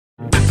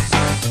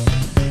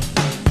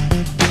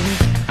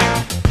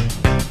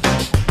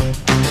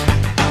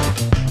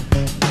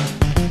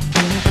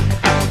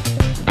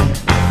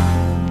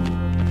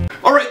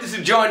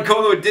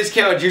Cole with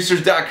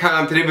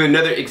DiscountJuicers.com. Today we have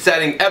another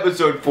exciting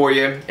episode for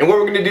you. And what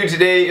we're going to do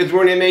today is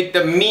we're going to make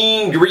the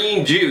Mean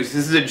Green Juice.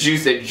 This is a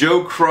juice that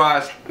Joe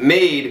Cross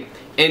made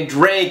and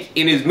drank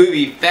in his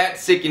movie Fat,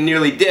 Sick, and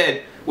Nearly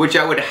Dead, which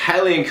I would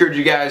highly encourage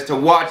you guys to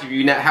watch if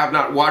you have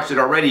not watched it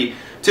already,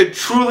 to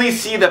truly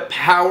see the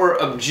power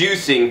of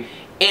juicing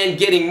and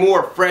getting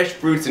more fresh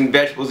fruits and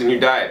vegetables in your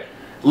diet.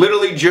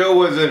 Literally, Joe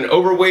was an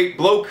overweight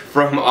bloke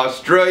from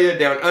Australia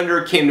down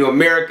under, came to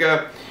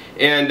America,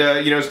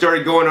 and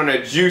started going on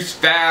a juice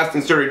fast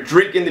and started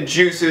drinking the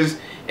juices,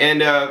 and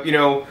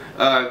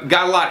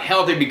got a lot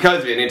healthier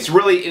because of it. And it's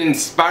really an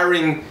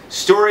inspiring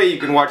story. You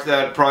can watch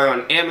that probably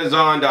on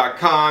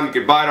Amazon.com. You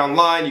could buy it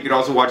online. You could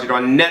also watch it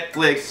on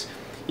Netflix.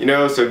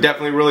 So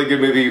definitely a really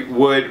good movie.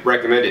 Would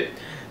recommend it.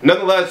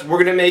 Nonetheless, we're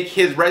gonna make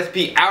his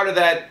recipe out of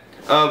that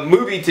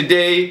movie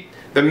today,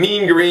 the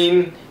Mean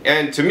Green.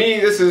 And to me,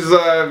 this is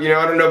I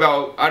don't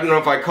know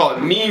if I call it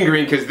mean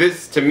green, because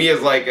this to me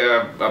is like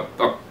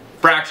a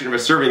fraction of a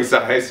serving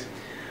size.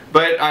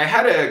 But I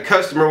had a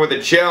customer with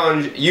a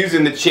challenge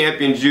using the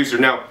Champion Juicer.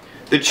 Now,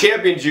 the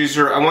Champion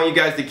Juicer, I want you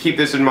guys to keep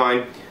this in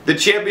mind. The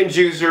Champion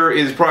Juicer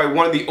is probably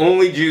one of the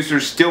only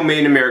juicers still made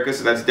in America,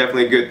 so that's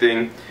definitely a good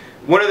thing.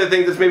 One of the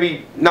things that's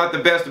maybe not the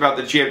best about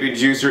the Champion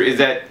Juicer is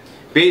that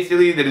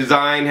basically the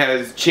design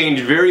has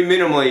changed very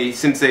minimally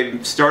since they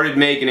started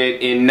making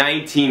it in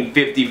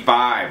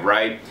 1955,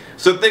 right?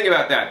 So think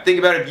about that. Think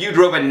about if you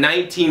drove a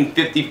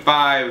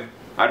 1955,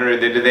 I don't know,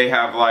 did they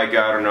have like,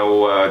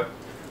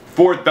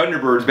 Ford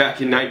Thunderbirds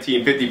back in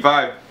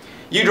 1955?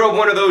 You drove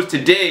one of those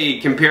today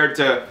compared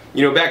to,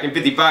 back in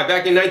 55.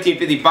 Back in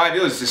 1955,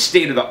 it was the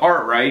state of the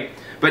art, right?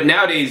 But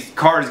nowadays,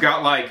 cars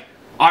got like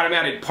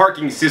automatic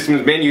parking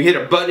systems, man. You hit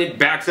a button, it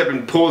backs up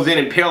and pulls in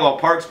and parallel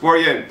parks for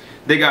you. And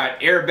they got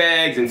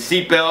airbags and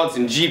seat belts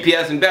and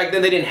GPS, and back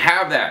then they didn't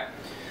have that.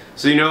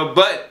 So,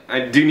 but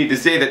I do need to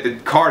say that the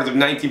cars of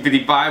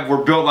 1955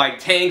 were built like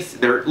tanks.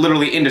 They're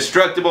literally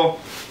indestructible.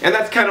 And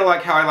that's kind of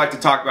like how I like to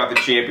talk about the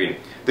Champion.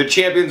 The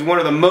Champion's one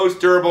of the most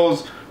durable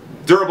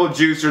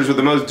juicers with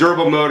the most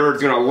durable motor.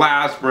 It's going to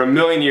last for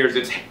 1,000,000 years.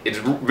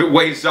 It's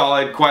way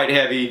solid, quite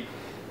heavy.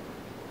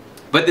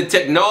 But the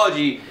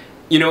technology,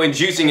 in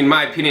juicing, in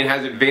my opinion,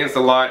 has advanced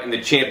a lot, and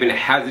the Champion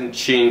hasn't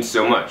changed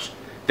so much.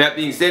 That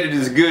being said, it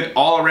is a good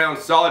all-around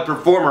solid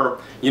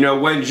performer,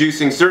 when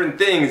juicing certain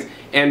things,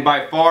 and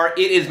by far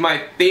it is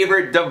my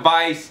favorite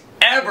device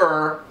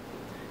ever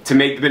to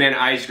make the banana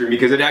ice cream,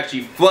 because it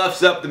actually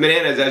fluffs up the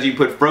bananas as you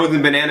put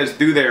frozen bananas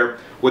through there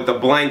with the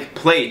blank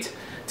plate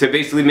to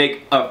basically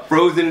make a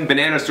frozen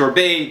banana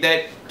sorbet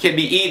that can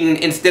be eaten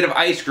instead of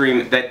ice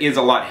cream that is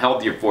a lot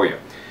healthier for you.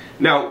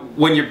 Now,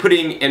 when you're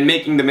putting and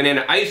making the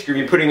banana ice cream,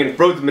 you're putting in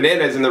frozen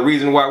bananas, and the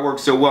reason why it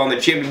works so well in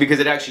the Champion because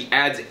it actually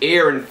adds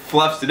air and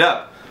fluffs it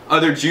up.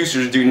 Other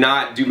juicers do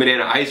not do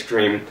banana ice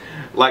cream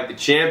like the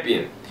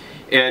Champion.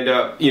 And,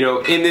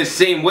 in this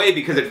same way,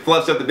 because it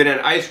fluffs up the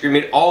banana ice cream,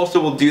 it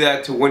also will do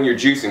that to when you're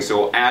juicing. So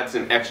it'll add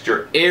some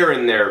extra air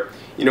in there,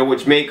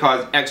 which may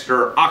cause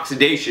extra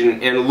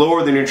oxidation and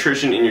lower the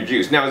nutrition in your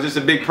juice. Now, is this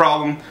a big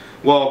problem?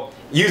 Well,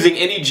 using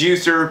any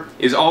juicer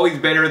is always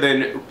better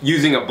than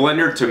using a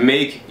blender to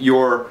make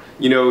your,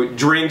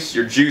 drinks,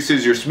 your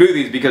juices, your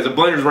smoothies, because the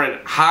blenders run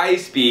at high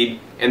speed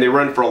and they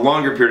run for a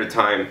longer period of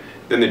time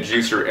than the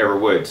juicer ever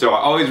would. So I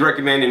always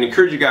recommend and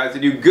encourage you guys to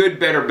do good,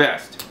 better,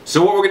 best.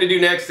 So what we're going to do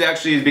next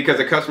actually is, because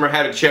a customer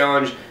had a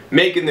challenge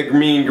making the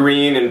Mean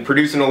Green and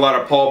producing a lot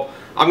of pulp,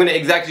 I'm going to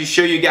exactly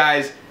show you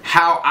guys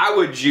how I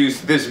would juice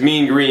this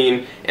Mean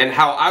Green and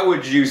how I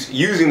would juice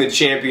using the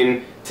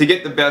Champion to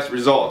get the best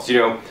results.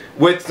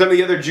 With some of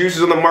the other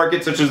juices on the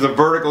market, such as the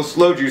vertical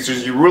slow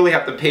juicers, you really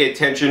have to pay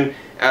attention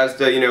as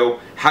to,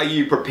 how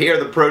you prepare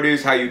the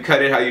produce, how you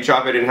cut it, how you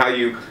chop it, and how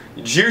you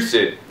juice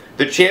it.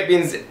 The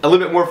Champion's a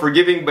little bit more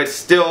forgiving, but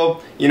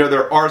still,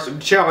 there are some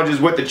challenges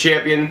with the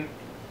Champion,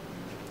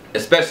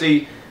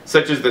 especially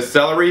such as the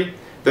celery.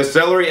 The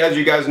celery, as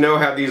you guys know,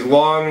 have these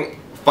long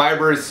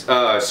fibrous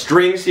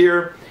strings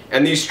here,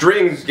 and these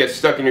strings get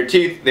stuck in your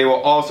teeth. They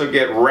will also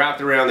get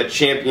wrapped around the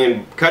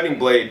Champion cutting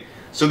blade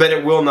so that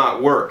it will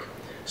not work.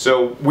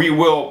 So we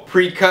will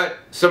pre-cut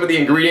some of the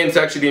ingredients,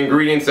 actually the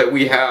ingredients that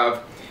we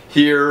have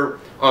here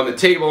on the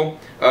table.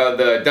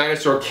 The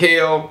Dinosaur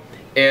Kale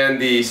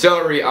and the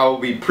celery I will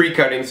be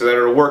pre-cutting so that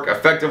it'll work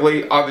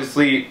effectively.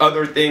 Obviously,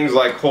 other things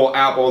like whole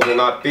apples will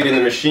not fit in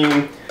the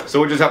machine, so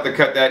we'll just have to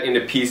cut that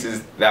into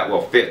pieces that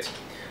will fit.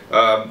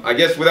 I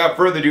guess without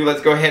further ado,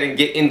 let's go ahead and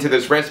get into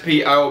this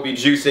recipe. I will be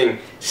juicing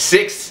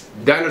 6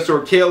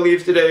 Dinosaur Kale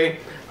leaves today.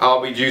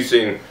 I'll be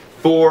juicing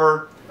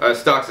 4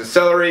 stalks of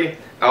celery.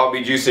 I'll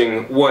be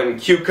juicing 1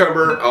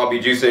 cucumber. I'll be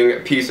juicing a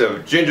piece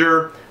of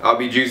ginger. I'll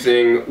be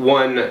juicing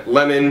 1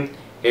 lemon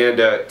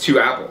and 2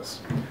 apples.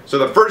 So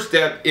the first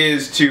step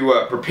is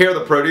to prepare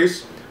the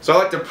produce. So I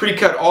like to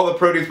pre-cut all the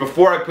produce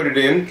before I put it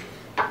in.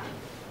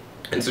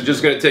 And so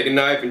just going to take a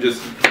knife and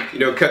just,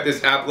 cut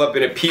this apple up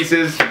into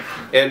pieces.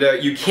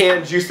 And you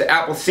can juice the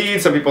apple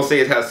seeds. Some people say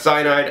it has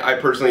cyanide. I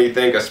personally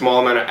think a small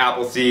amount of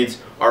apple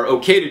seeds are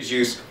okay to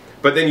juice.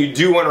 But then you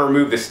do want to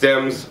remove the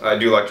stems. I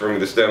do like to remove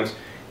the stems.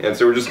 And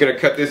so we're just going to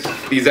cut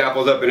these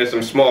apples up into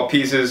some small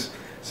pieces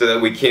so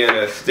that we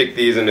can stick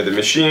these into the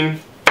machine.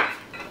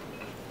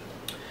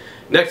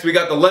 Next we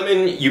got the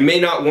lemon. You may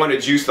not want to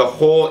juice the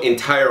whole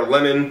entire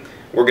lemon.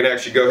 We're going to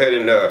actually go ahead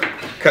and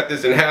cut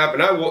this in half,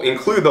 and I will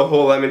include the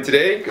whole lemon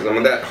today because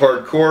I'm that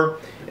hardcore.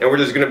 And we're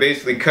just going to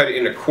basically cut it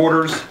into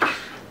quarters.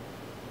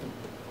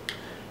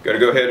 Got to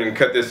go ahead and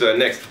cut this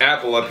next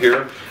apple up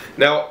here.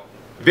 Now,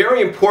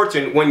 very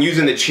important when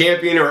using the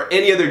Champion or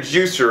any other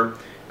juicer,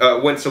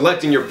 when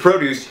selecting your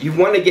produce, you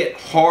want to get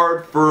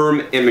hard,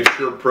 firm, and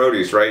mature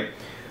produce, right?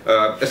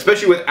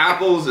 Especially with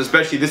apples,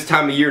 especially this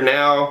time of year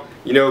now,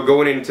 you know,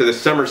 going into the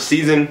summer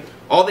season.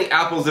 All the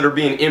apples that are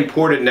being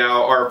imported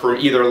now are from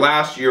either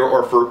last year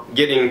or for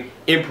getting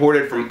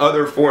imported from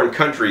other foreign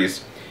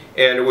countries,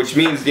 and which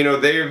means, you know,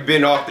 they've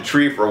been off the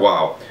tree for a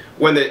while.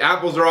 When the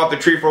apples are off the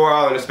tree for a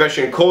while, and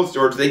especially in cold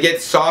storage, they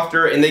get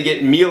softer and they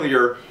get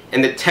mealier,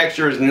 and the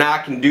texture is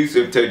not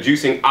conducive to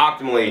juicing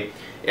optimally.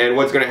 And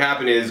what's going to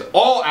happen is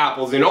all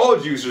apples and all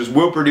juicers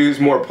will produce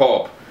more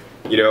pulp,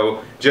 you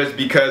know, just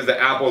because the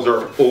apples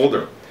are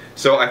older.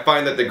 So I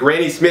find that the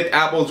Granny Smith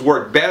apples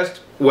work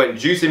best when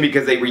juicing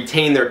because they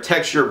retain their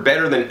texture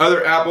better than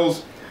other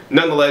apples.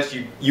 Nonetheless,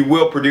 you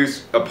will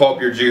produce a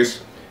pulpier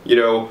juice, you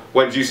know,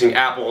 when juicing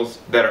apples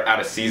that are out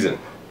of season.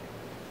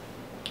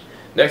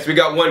 Next we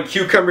got one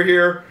cucumber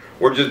here.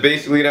 We're just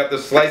basically going to have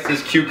to slice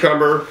this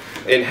cucumber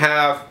in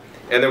half,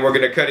 and then we're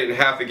going to cut it in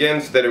half again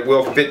so that it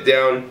will fit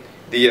down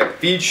the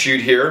feed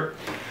chute here.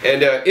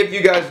 And if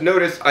you guys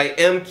notice, I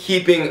am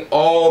keeping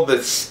all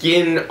the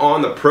skin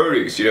on the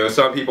produce. You know,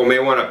 some people may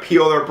want to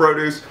peel their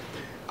produce.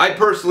 I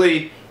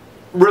personally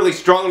really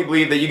strongly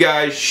believe that you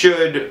guys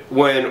should,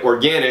 when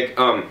organic,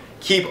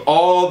 keep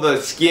all the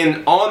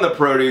skin on the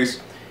produce,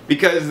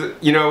 because,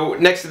 you know,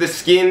 next to the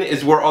skin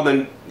is where all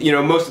the, you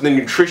know, most of the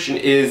nutrition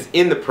is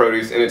in the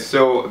produce, and it's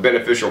so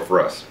beneficial for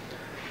us.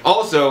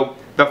 Also,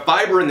 the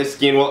fiber in the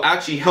skin will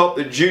actually help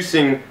the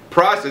juicing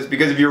process,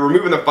 because if you're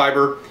removing the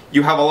fiber,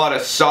 you have a lot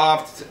of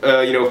soft,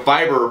 you know,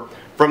 fiber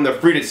from the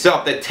fruit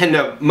itself that tend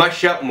to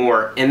mush up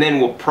more, and then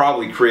will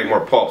probably create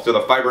more pulp. So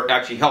the fiber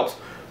actually helps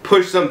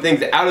push some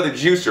things out of the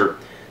juicer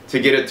to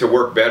get it to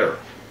work better.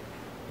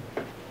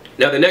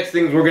 Now the next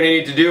things we're going to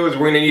need to do is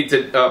we're going to need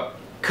to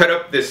cut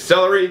up this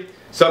celery.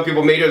 Some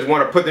people may just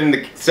want to put them in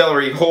the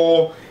celery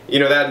whole. You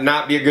know, that'd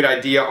not be a good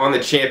idea on the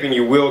Champion.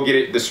 You will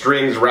get the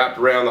strings wrapped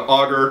around the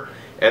auger,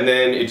 and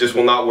then it just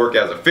will not work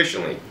as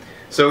efficiently.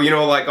 So, you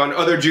know, like on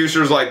other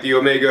juicers like the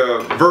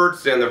Omega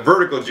Verts and the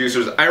vertical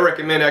juicers, I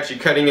recommend actually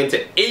cutting into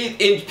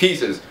 8-inch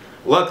pieces.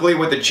 Luckily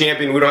with the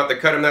Champion, we don't have to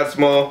cut them that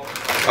small.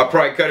 I'll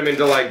probably cut them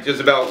into like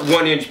just about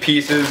 1-inch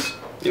pieces,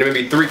 you know,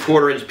 maybe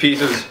 3/4-inch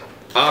pieces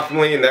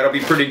optimally, and that'll be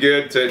pretty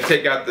good to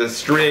take out the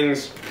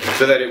strings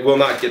so that it will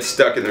not get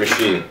stuck in the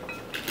machine.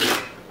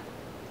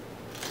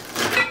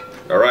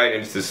 Alright,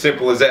 and it's as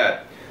simple as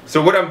that.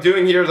 So what I'm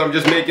doing here is I'm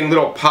just making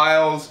little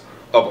piles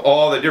of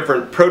all the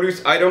different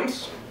produce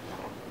items.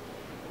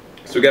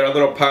 So we got a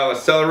little pile of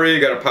celery,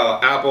 got a pile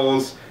of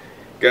apples,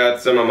 got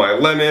some of my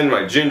lemon,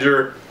 my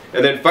ginger,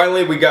 and then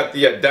finally we got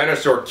the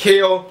Dinosaur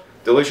Kale,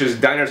 delicious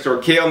Dinosaur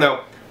Kale.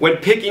 Now, when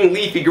picking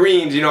leafy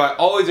greens, you know, I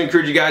always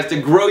encourage you guys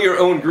to grow your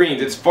own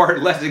greens. It's far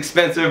less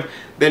expensive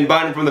than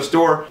buying them from the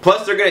store.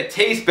 Plus, they're going to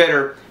taste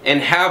better and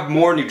have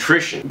more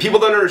nutrition. People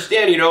don't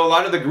understand, you know, a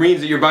lot of the greens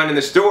that you're buying in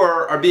the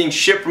store are being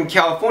shipped from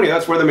California.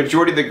 That's where the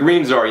majority of the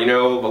greens are. You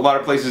know, a lot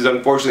of places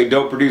unfortunately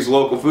don't produce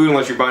local food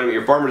unless you're buying them at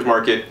your farmer's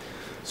market.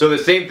 So the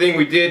same thing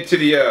we did to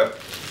the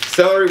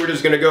celery, we're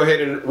just going to go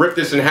ahead and rip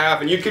this in half,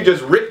 and you could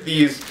just rip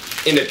these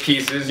into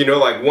pieces, you know,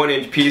 like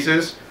 1-inch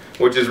pieces,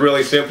 which is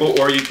really simple,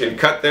 or you can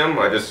cut them.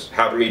 I just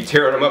happen to be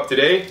tearing them up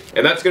today,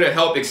 and that's going to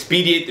help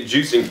expedite the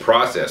juicing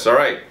process.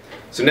 Alright,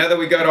 so now that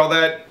we got all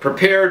that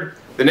prepared,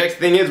 the next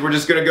thing is we're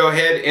just going to go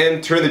ahead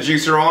and turn the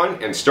juicer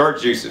on and start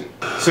juicing.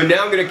 So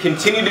now I'm going to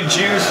continue to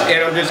juice,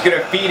 and I'm just going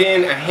to feed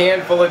in a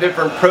handful of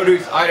different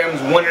produce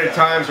items one at a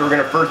time. So we're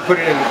going to first put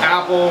in an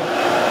apple,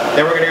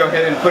 then we're going to go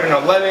ahead and put in a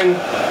lemon,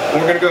 and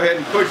we're going to go ahead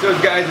and push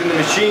those guys in the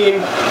machine.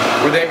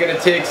 We're then going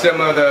to take some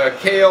of the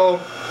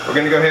kale, we're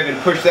going to go ahead and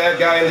push that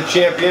guy in the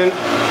Champion.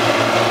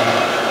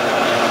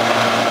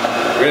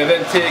 We're going to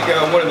then take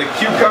one of the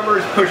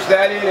cucumbers, push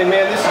that in, and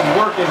man, this is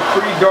working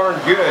pretty darn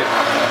good.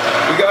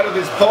 We got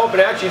this pulp, and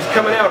actually it's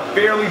coming out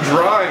fairly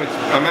dry.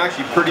 I'm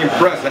actually pretty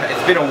impressed.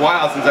 It's been a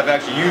while since I've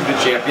actually used the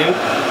Champion.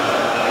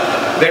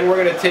 Then we're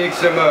going to take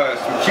some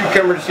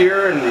cucumbers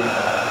here, and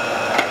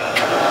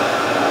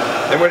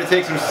then we're going to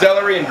take some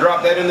celery and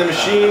drop that in the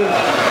machine.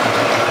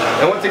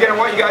 And once again, I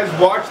want you guys to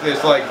watch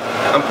this. Like,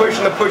 I'm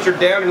pushing the pusher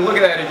down, and look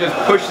at that, it just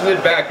pushes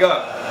it back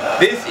up.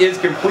 This is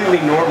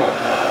completely normal.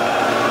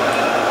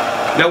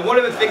 Now, one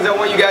of the things I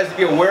want you guys to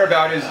be aware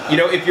about is, you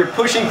know, if you're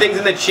pushing things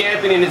in the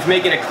Champion and it's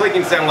making a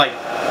clicking sound like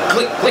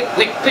click, click,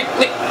 click, click,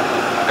 click.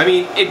 I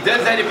mean, it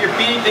does that if you're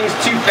feeding things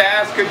too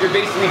fast, because you're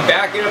basically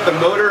backing up the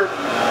motor,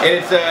 and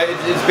it's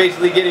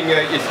basically giving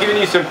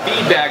you some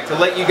feedback to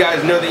let you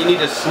guys know that you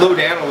need to slow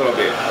down a little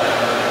bit.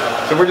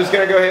 So we're just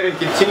going to go ahead and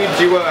continue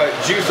to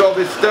juice all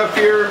this stuff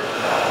here.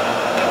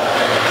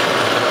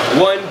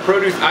 1,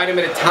 produce item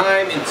at a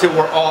time until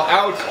we're all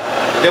out.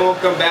 Then we'll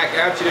come back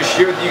at you to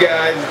share with you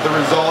guys the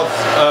results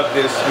of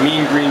this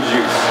mean green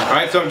juice.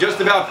 Alright, so I'm just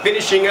about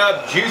finishing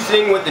up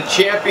juicing with the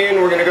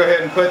Champion. We're going to go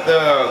ahead and put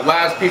the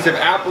last piece of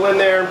apple in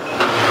there.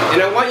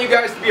 And I want you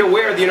guys to be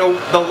aware that, you know,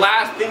 the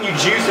last thing you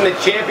juice in the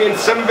Champion,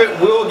 some of it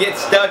will get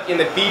stuck in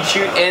the feed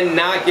chute and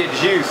not get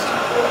juiced.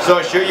 So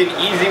I'll show you an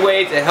easy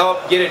way to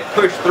help get it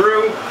pushed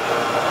through.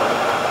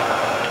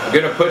 I'm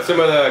going to put some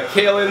of the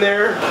kale in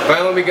there.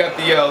 Finally, we got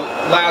the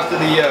last of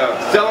the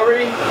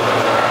celery.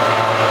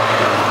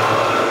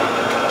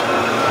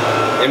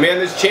 And man,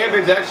 this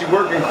Champion's actually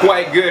working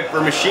quite good for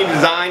machine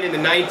design in the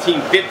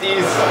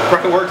 1950s.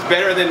 Probably works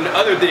better than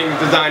other things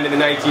designed in the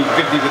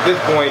 1950s at this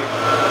point.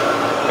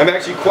 I'm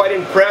actually quite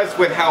impressed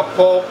with how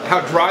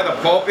dry the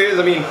pulp is.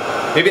 I mean,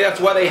 maybe that's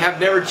why they have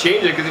never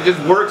changed it, because it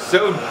just works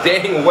so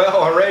dang well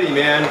already,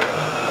 man.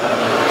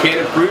 Can't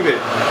improve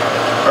it.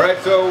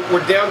 Alright, so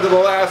we're down to the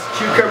last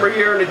cucumber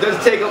here, and it does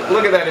take,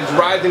 look at that, it's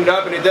rising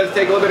up, and it does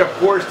take a little bit of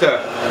force to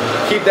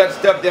keep that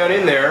stuff down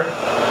in there.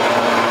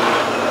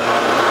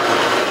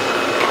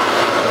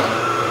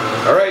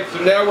 Alright,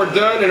 so now we're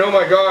done, and oh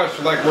my gosh,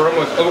 like we're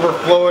almost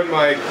overflowing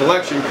my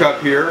collection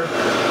cup here.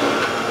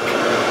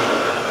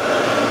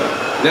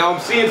 Now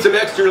I'm seeing some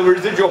extra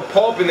residual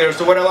pulp in there,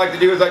 so what I like to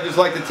do is I just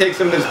like to take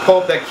some of this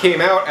pulp that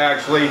came out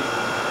actually,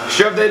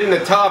 shove that in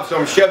the top, so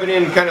I'm shoving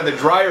in kind of the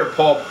drier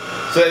pulp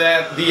so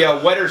that the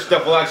wetter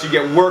stuff will actually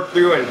get worked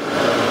through and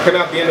come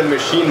out the end of the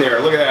machine there.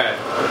 Look at that.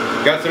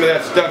 Got some of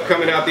that stuff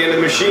coming out the end of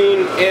the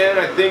machine, and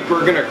I think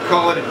we're going to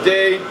call it a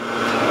day.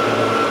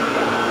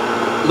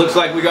 Looks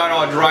like we got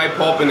all dry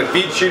pulp in the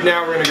feed chute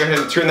now. We're going to go ahead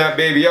and turn that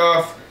baby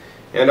off.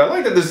 And I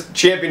like that this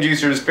Champion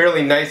juicer is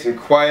fairly nice and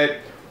quiet.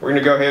 We're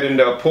going to go ahead and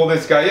pull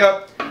this guy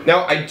up.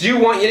 Now, I do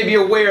want you to be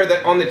aware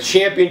that on the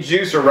Champion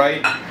juicer,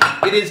 right,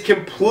 it is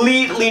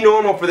completely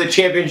normal for the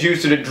Champion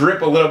juicer to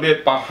drip a little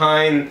bit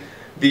behind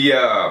the,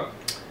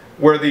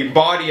 where the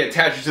body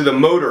attaches to the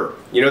motor.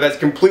 You know, that's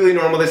completely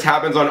normal. This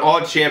happens on all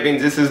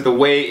Champions. This is the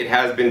way it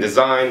has been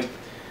designed.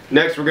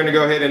 Next, we're going to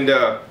go ahead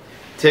and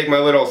take my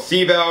little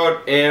sieve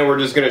out, and we're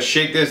just going to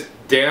shake this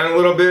down a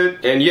little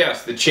bit. And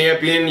yes, the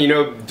Champion, you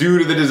know, due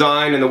to the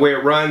design and the way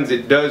it runs,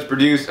 it does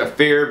produce a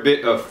fair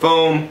bit of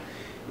foam,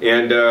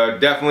 and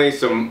definitely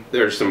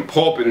there's some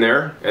pulp in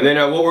there. And then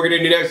what we're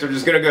going to do next, we're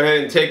just going to go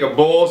ahead and take a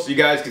bowl so you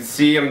guys can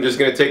see. I'm just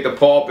going to take the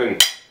pulp and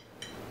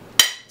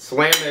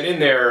slam that in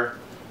there.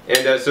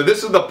 And so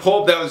this is the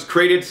pulp that was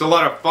created. It's a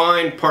lot of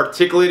fine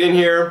particulate in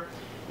here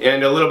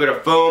and a little bit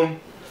of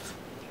foam.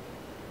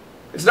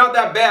 It's not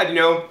that bad, you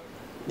know.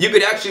 You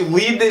could actually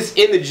leave this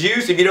in the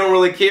juice if you don't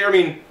really care. I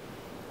mean,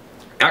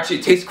 actually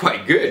it tastes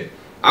quite good.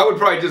 I would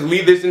probably just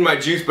leave this in my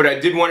juice, but I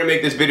did want to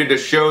make this video to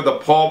show the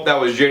pulp that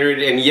was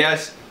generated. And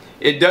yes,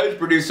 it does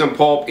produce some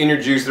pulp in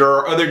your juice. There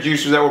are other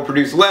juicers that will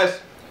produce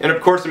less, and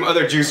of course some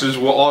other juicers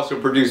will also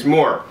produce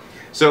more.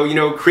 So, you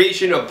know,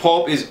 creation of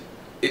pulp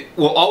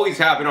will always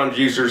happen on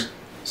juicers,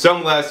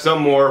 some less,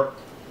 some more.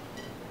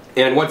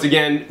 And once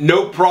again,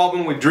 no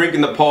problem with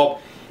drinking the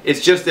pulp. It's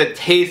just a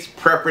taste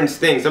preference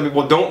thing. Some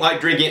people don't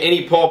like drinking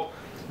any pulp.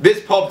 This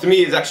pulp to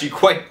me is actually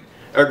quite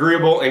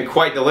agreeable and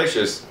quite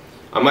delicious.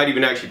 I might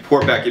even actually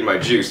pour it back in my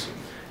juice.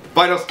 The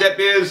final step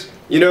is,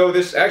 you know,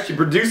 this actually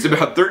produced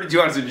about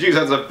 32 ounces of juice.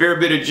 That's a fair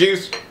bit of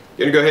juice.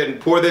 Gonna go ahead and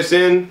pour this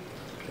in,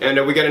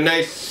 and we got a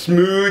nice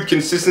smooth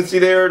consistency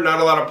there. Not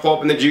a lot of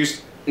pulp in the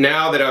juice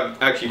now that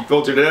I've actually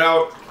filtered it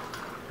out.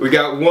 We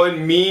got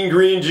one mean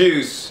green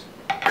juice,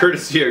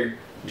 courtesy of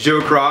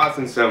Joe Cross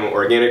and some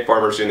organic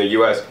farmers in the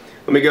US.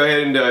 Let me go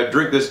ahead and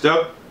drink this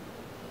stuff.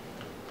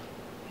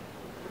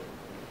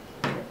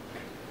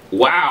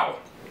 Wow.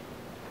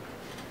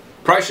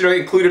 Probably should have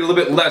included a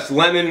little bit less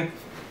lemon.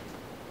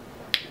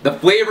 The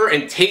flavor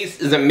and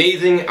taste is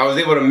amazing. I was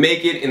able to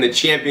make it in the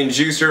Champion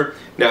juicer.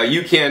 Now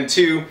you can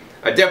too.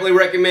 I definitely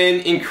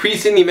recommend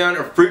increasing the amount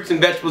of fruits and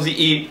vegetables you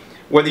eat,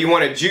 whether you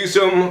want to juice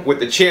them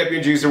with the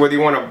Champion juicer, whether you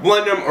want to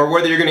blend them, or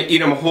whether you're going to eat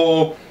them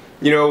whole.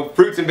 You know,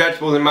 fruits and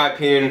vegetables, in my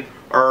opinion,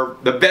 are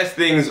the best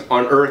things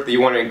on earth that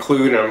you want to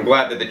include, and I'm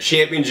glad that the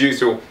Champion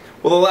juicer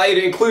will allow you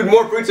to include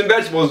more fruits and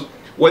vegetables,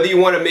 whether you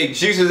want to make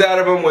juices out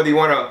of them, whether you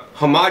want to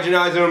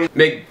homogenize them,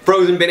 make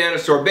frozen banana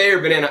sorbet or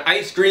banana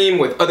ice cream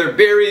with other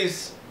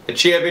berries. The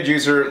Champion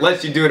juicer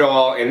lets you do it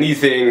all, and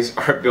these things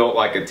are built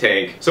like a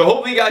tank. So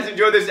hopefully you guys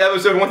enjoyed this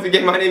episode. Once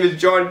again, my name is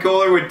John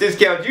Kohler with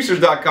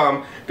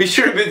DiscountJuicers.com. Be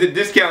sure to visit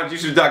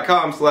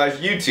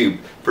DiscountJuicers.com/YouTube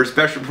for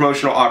special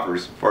promotional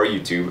offers for our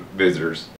YouTube visitors.